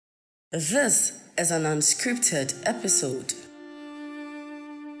This is an unscripted episode.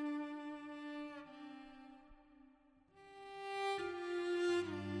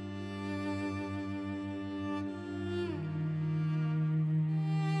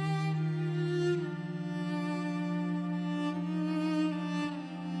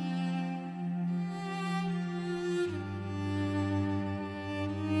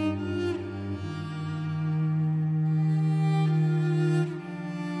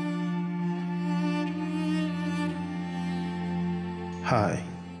 Hi,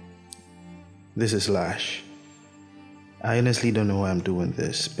 this is Lash. I honestly don't know why I'm doing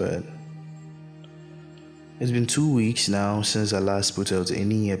this, but it's been 2 weeks now since I last put out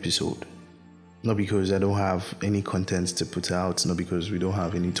any episode. Not because I don't have any content to put out, not because we don't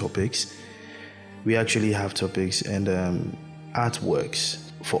have any topics. We actually have topics and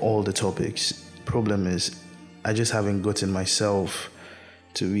artworks for all the topics. Problem is, I just haven't gotten myself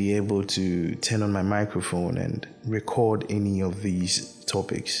to be able to turn on my microphone and record any of these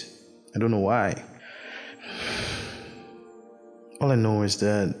topics. I don't know why. All I know is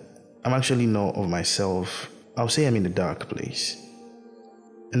that I'm actually not of myself. I'll say I'm in a dark place.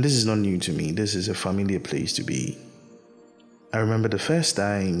 And this is not new to me. This is a familiar place to be. I remember the first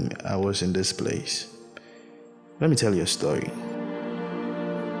time I was in this place. Let me tell you a story.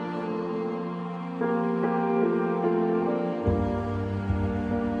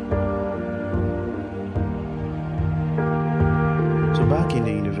 Back in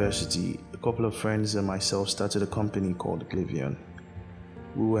the university, a couple of friends and myself started a company called Glivion.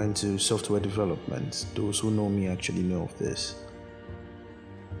 We were into software development. Those who know me actually know of this.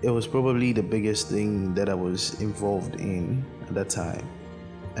 It was probably the biggest thing that I was involved in at that time,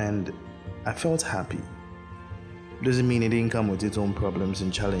 and I felt happy. Doesn't mean it didn't come with its own problems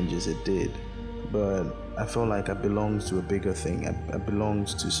and challenges, it did, but I felt like I belonged to a bigger thing. I belonged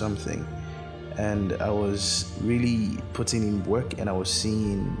to something. And I was really putting in work, and I was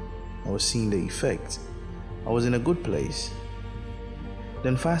seeing the effect. I was in a good place.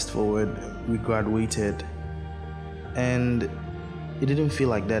 Then fast forward, we graduated, and it didn't feel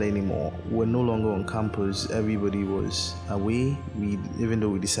like that anymore. We're no longer on campus. Everybody was away. Even though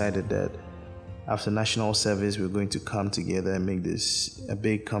we decided that after national service we were going to come together and make this a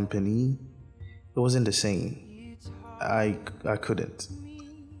big company, it wasn't the same. I couldn't.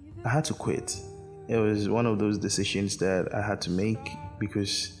 I had to quit. It was one of those decisions that I had to make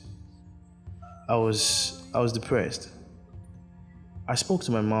because I was depressed. I spoke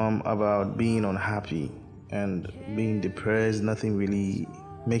to my mom about being unhappy and being depressed. Nothing really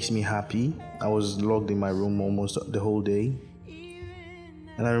makes me happy. I was locked in my room almost the whole day.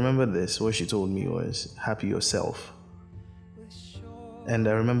 And I remember this, what she told me was, happy yourself. And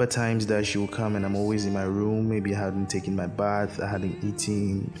I remember times that she would come and I'm always in my room. Maybe I hadn't taken my bath, I hadn't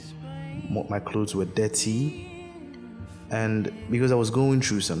eaten, my clothes were dirty. And because I was going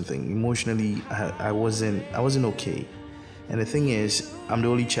through something emotionally, I wasn't okay. And the thing is, I'm the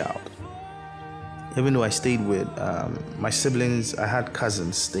only child. Even though I stayed with my siblings, I had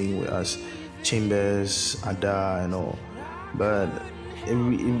cousins staying with us, Chambers, Ada, and all. But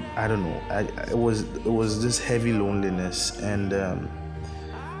I don't know. It was this heavy loneliness, and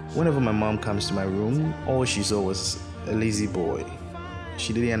whenever my mom comes to my room, all she saw was a lazy boy.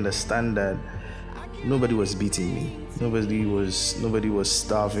 She didn't understand that nobody was beating me. Nobody was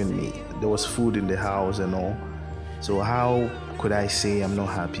starving me. There was food in the house and all. So how could I say I'm not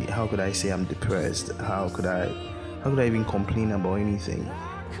happy? How could I say I'm depressed? How could I even complain about anything?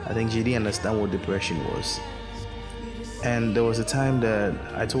 I think she didn't understand what depression was. And there was a time that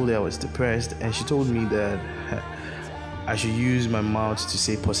I told her I was depressed, and she told me that I should use my mouth to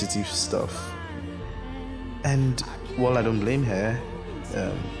say positive stuff. And while I don't blame her,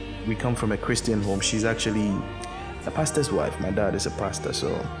 we come from a Christian home. She's actually a pastor's wife. My dad is a pastor, so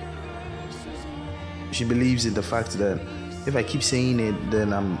she believes in the fact that if I keep saying it,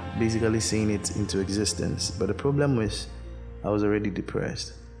 then I'm basically saying it into existence. But the problem was, I was already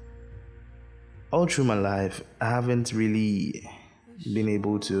depressed. All through my life, I haven't really been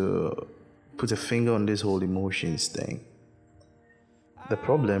able to put a finger on this whole emotions thing. The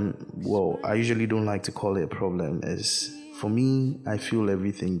problem, well, I usually don't like to call it a problem, is for me, I feel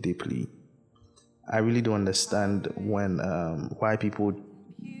everything deeply. I really don't understand why people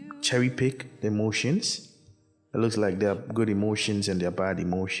cherry pick the emotions. It looks like there are good emotions and there are bad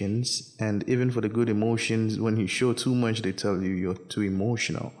emotions. And even for the good emotions, when you show too much, they tell you you're too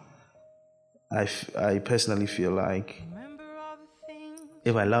emotional. I personally feel like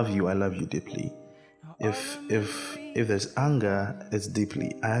if I love you deeply. If there's anger, it's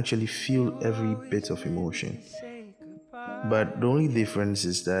deeply. I actually feel every bit of emotion. But the only difference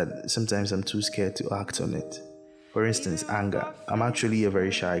is that sometimes I'm too scared to act on it. For instance, anger. I'm actually a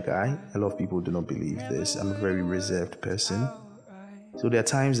very shy guy. A lot of people do not believe this. I'm a very reserved person. So there are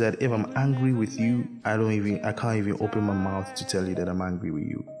times that if I'm angry with you, I can't even open my mouth to tell you that I'm angry with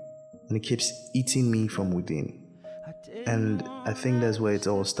you. And it keeps eating me from within. And I think that's where it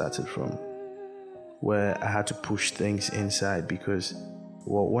all started from, where I had to push things inside because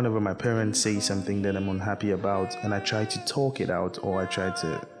whenever my parents say something that I'm unhappy about and I try to talk it out or I try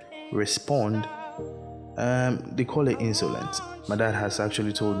to respond, they call it insolent. My dad has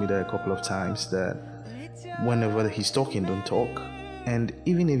actually told me that a couple of times, that whenever he's talking, don't talk. And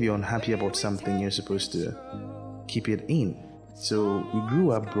even if you're unhappy about something, you're supposed to keep it in. So we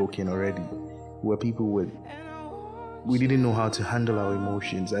grew up broken already, where we didn't know how to handle our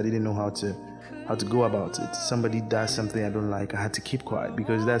emotions. I didn't know how to go about it. Somebody does something I don't like, I had to keep quiet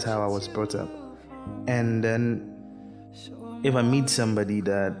because that's how I was brought up. And then if I meet somebody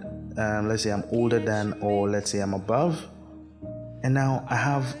that let's say I'm older than, or let's say I'm above, and now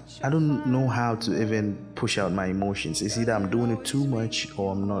I don't know how to even push out my emotions. It's either I'm doing it too much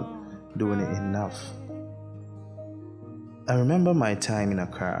or I'm not doing it enough. I remember my time in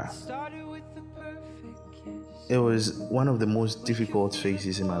Accra. It was one of the most difficult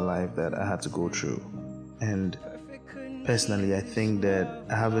phases in my life that I had to go through. And personally, I think that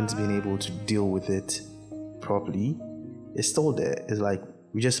I haven't been able to deal with it properly. It's still there. It's like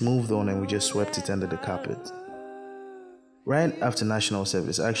we just moved on and we just swept it under the carpet. Right after national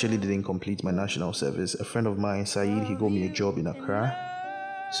service, I actually didn't complete my national service. A friend of mine, Saeed, he got me a job in Accra.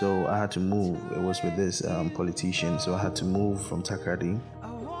 So I had to move. It was with this politician. So I had to move from Takoradi.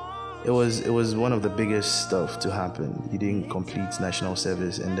 It was one of the biggest stuff to happen. You didn't complete national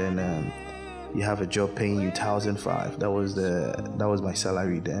service and then you have a job paying you 1,005. That was my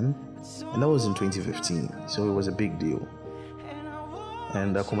salary then. And that was in 2015. So it was a big deal.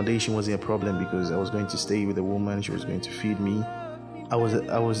 And accommodation wasn't a problem because I was going to stay with a woman. She was going to feed me. I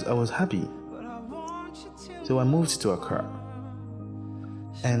was happy. So I moved to Accra.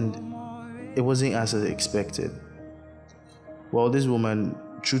 And it wasn't as I expected. Well, this woman,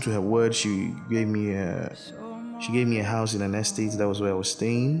 true to her word, she gave me a house in an estate. That was where I was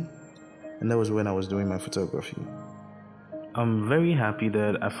staying. And that was when I was doing my photography. I'm very happy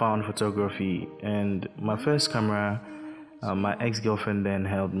that I found photography, and my first camera, my ex-girlfriend then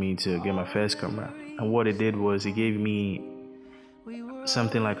helped me to get my first camera. And what it did was it gave me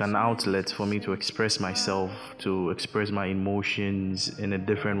something like an outlet for me to express myself, to express my emotions in a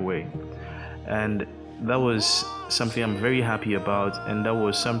different way. And that was something I'm very happy about, and that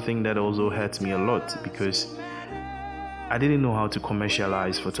was something that also hurt me a lot because I didn't know how to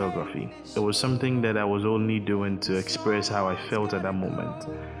commercialize photography. It was something that I was only doing to express how I felt at that moment.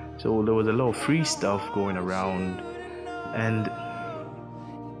 So there was a lot of free stuff going around, and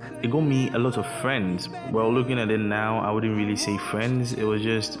it got me a lot of friends. Well, looking at it now, I wouldn't really say friends. It was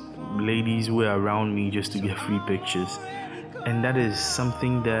just ladies who were around me just to get free pictures. And that is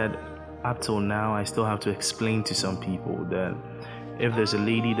something that up till now I still have to explain to some people, that if there's a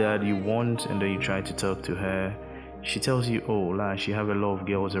lady that you want and then you try to talk to her, she tells you, oh, Lash, you have a lot of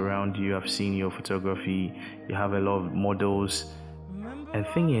girls around you, I've seen your photography, you have a lot of models. And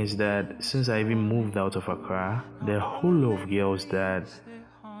the thing is that since I even moved out of Accra, there are a whole lot of girls that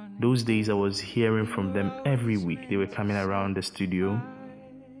those days I was hearing from them every week. They were coming around the studio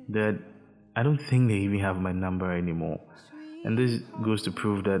that I don't think they even have my number anymore. And this goes to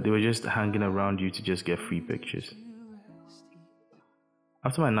prove that they were just hanging around you to just get free pictures.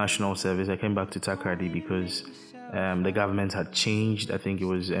 After my national service, I came back to Takoradi because the government had changed. I think it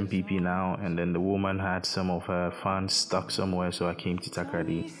was MPP now, and then the woman had some of her funds stuck somewhere, so I came to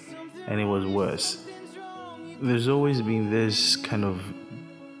Takoradi, and it was worse. There's always been this kind of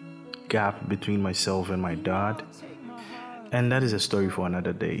gap between myself and my dad, and that is a story for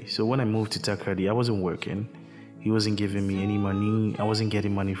another day. So when I moved to Takoradi, I wasn't working. He wasn't giving me any money. I wasn't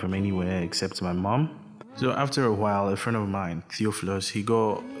getting money from anywhere except my mom. So after a while, a friend of mine, Theophilus, he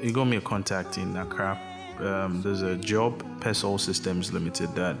got me a contact in Accra. There's a job, Pesol Systems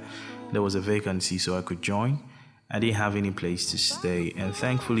Limited, that there was a vacancy so I could join. I didn't have any place to stay, and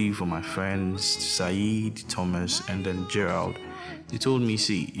thankfully for my friends, Saeed, Thomas, and then Gerald, they told me,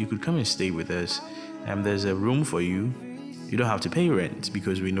 see, you could come and stay with us, and there's a room for you. You don't have to pay rent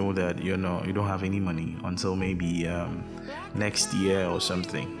because we know that you don't have any money until maybe next year or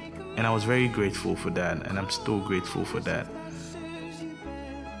something. And I was very grateful for that, and I'm still grateful for that.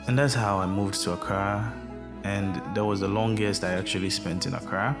 And that's how I moved to Accra, and that was the longest I actually spent in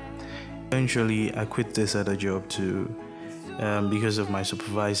Accra. Eventually, I quit this other job too because of my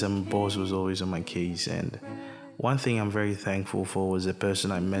supervisor. My boss was always on my case, and One thing I'm very thankful for was a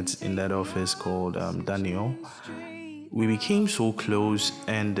person I met in that office called Daniel. We became so close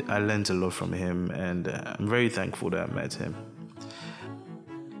and I learned a lot from him, and I'm very thankful that I met him.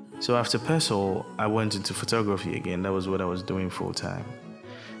 So after PESOL, I went into photography again. That was what I was doing full time.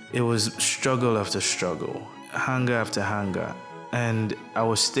 It was struggle after struggle, hunger after hunger. And I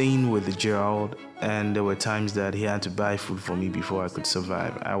was staying with Gerald, and there were times that he had to buy food for me before I could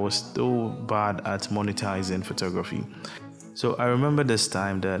survive. I was still bad at monetizing photography. So I remember this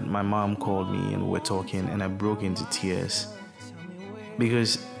time that my mom called me and we were talking, and I broke into tears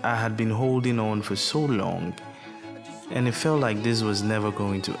because I had been holding on for so long and it felt like this was never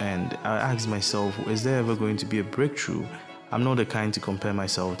going to end. I asked myself, is there ever going to be a breakthrough? I'm not the kind to compare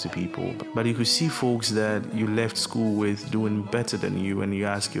myself to people, but you could see folks that you left school with doing better than you, and you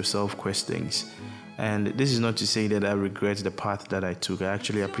ask yourself questions. And this is not to say that I regret the path that I took. I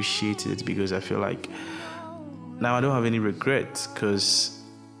actually appreciate it because I feel like now I don't have any regrets because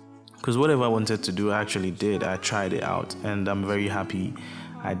whatever I wanted to do, I actually did. I tried it out, and I'm very happy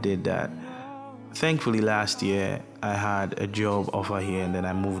I did that. Thankfully, last year, I had a job offer here, and then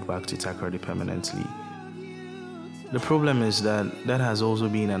I moved back to Takoradi permanently. The problem is that has also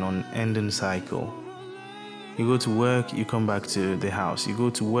been an unending cycle. You go to work, you come back to the house. You go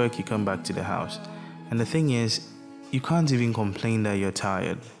to work, you come back to the house. And the thing is, you can't even complain that you're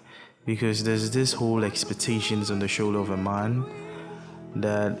tired because there's this whole expectations on the shoulder of a man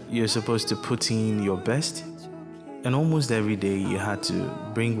that you're supposed to put in your best. And almost every day you had to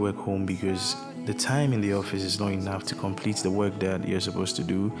bring work home because the time in the office is not enough to complete the work that you're supposed to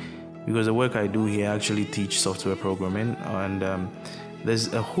do. Because the work I do here, I actually teach software programming, and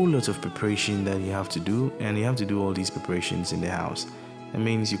there's a whole lot of preparation that you have to do, and you have to do all these preparations in the house. It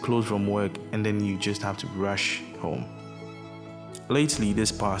means you close from work and then you just have to rush home. Lately,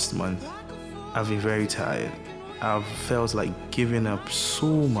 this past month, I've been very tired. I've felt like giving up so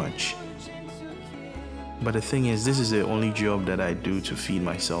much. But the thing is, this is the only job that I do to feed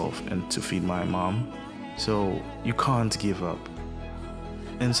myself and to feed my mom. So you can't give up.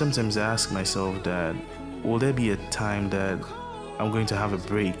 And sometimes I ask myself that, will there be a time that I'm going to have a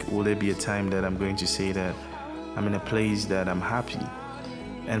break? Will there be a time that I'm going to say that I'm in a place that I'm happy?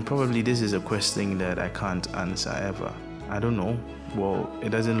 And probably this is a question that I can't answer ever. I don't know. Well, it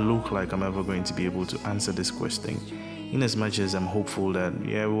doesn't look like I'm ever going to be able to answer this question. In as much as I'm hopeful that,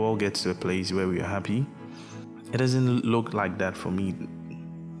 we'll all get to a place where we are happy, it doesn't look like that for me.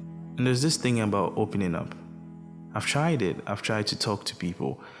 And there's this thing about opening up. I've tried it. I've tried to talk to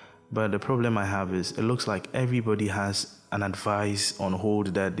people. But the problem I have is it looks like everybody has an advice on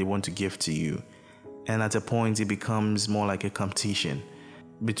hold that they want to give to you. And at a point, it becomes more like a competition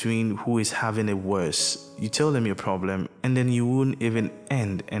between who is having it worse. You tell them your problem, and then you won't even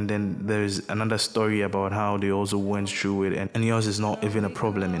end. And then there's another story about how they also went through it, and yours is not even a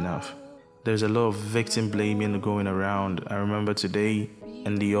problem enough. There's a lot of victim blaming going around. I remember today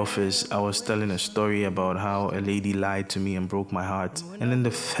in the office, I was telling a story about how a lady lied to me and broke my heart. And then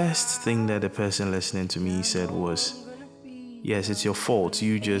the first thing that the person listening to me said was, yes, it's your fault.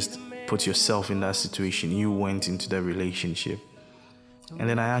 You just put yourself in that situation. You went into that relationship. And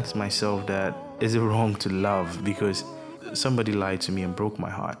then I asked myself that, is it wrong to love because somebody lied to me and broke my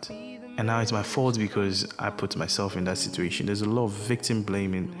heart? And now it's my fault because I put myself in that situation. There's a lot of victim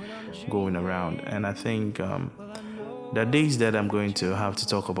blaming going around. And I think the days that I'm going to have to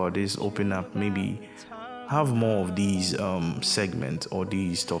talk about this, open up, maybe have more of these segments or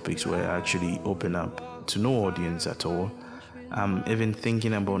these topics where I actually open up to no audience at all. I'm even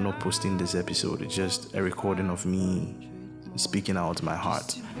thinking about not posting this episode. It's just a recording of me speaking out my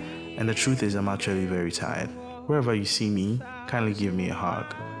heart. And the truth is, I'm actually very tired. Wherever you see me, kindly give me a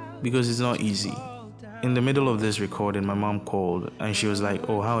hug because it's not easy. In the middle of this recording, my mom called and she was like,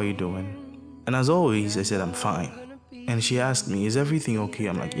 oh, how are you doing? And as always, I said, I'm fine. And she asked me, is everything okay?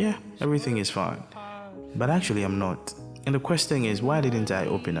 I'm like, yeah, everything is fine. But actually, I'm not. And the question is, why didn't I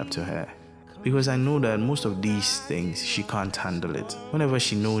open up to her? Because I know that most of these things, she can't handle it. Whenever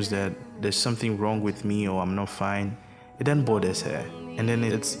she knows that there's something wrong with me or I'm not fine, it then bothers her. And then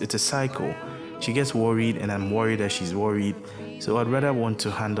it's a cycle. She gets worried and I'm worried that she's worried. So I'd rather want to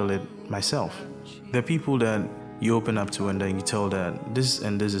handle it myself. There are people that you open up to and then you tell that this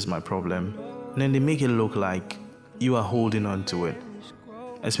is my problem. And then they make it look like you are holding on to it.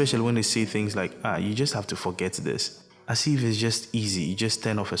 Especially when they say things like, you just have to forget this. As if it's just easy. You just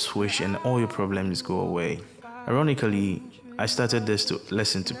turn off a switch and all your problems go away. Ironically, I started this to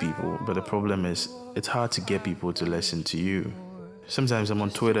listen to people, but the problem is it's hard to get people to listen to you. Sometimes I'm on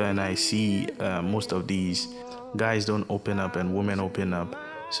Twitter and I see most of these guys don't open up and women open up.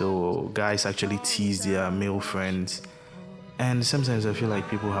 So guys actually tease their male friends. And sometimes I feel like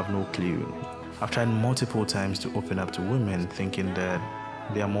people have no clue. I've tried multiple times to open up to women, thinking that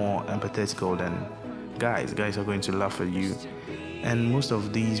they are more empathetical than guys. Guys are going to laugh at you. And most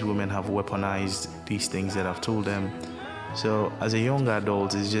of these women have weaponized these things that I've told them. So as a young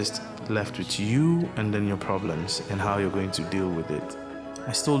adult, it's just left with you and then your problems and how you're going to deal with it.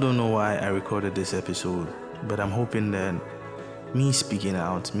 I still don't know why I recorded this episode, but I'm hoping that me speaking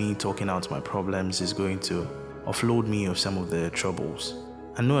out, me talking out my problems is going to offload me of some of the troubles.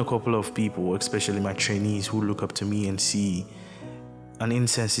 I know a couple of people, especially my trainees, who look up to me and see an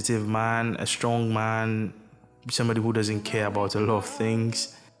insensitive man, a strong man, somebody who doesn't care about a lot of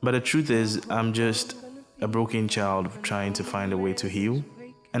things. But the truth is, I'm just a broken child trying to find a way to heal.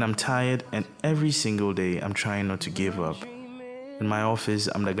 And I'm tired, and every single day I'm trying not to give up. In my office,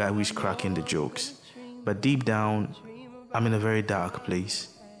 I'm the guy who's cracking the jokes. But deep down, I'm in a very dark place.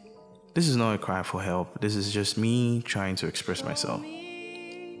 This is not a cry for help. This is just me trying to express myself.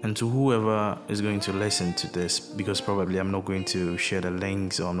 And to whoever is going to listen to this, because probably I'm not going to share the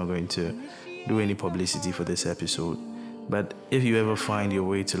links or I'm not going to do any publicity for this episode. But if you ever find your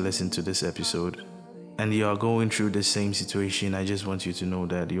way to listen to this episode and you are going through the same situation, I just want you to know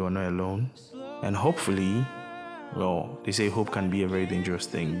that you are not alone. And hopefully, well, they say hope can be a very dangerous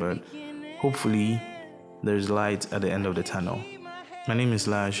thing, but hopefully there's light at the end of the tunnel. My name is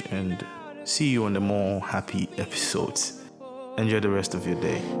Laj, and see you on the more happy episodes. Enjoy the rest of your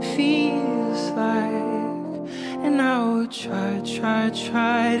day. Feels like, and I will try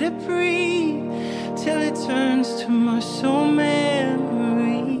to breathe till it turns to muscle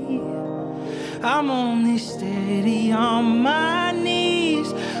memory. I'm only steady on my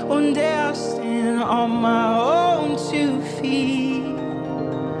knees. One day I'll stand on my own 2 feet.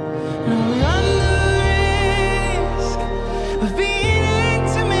 And I'll run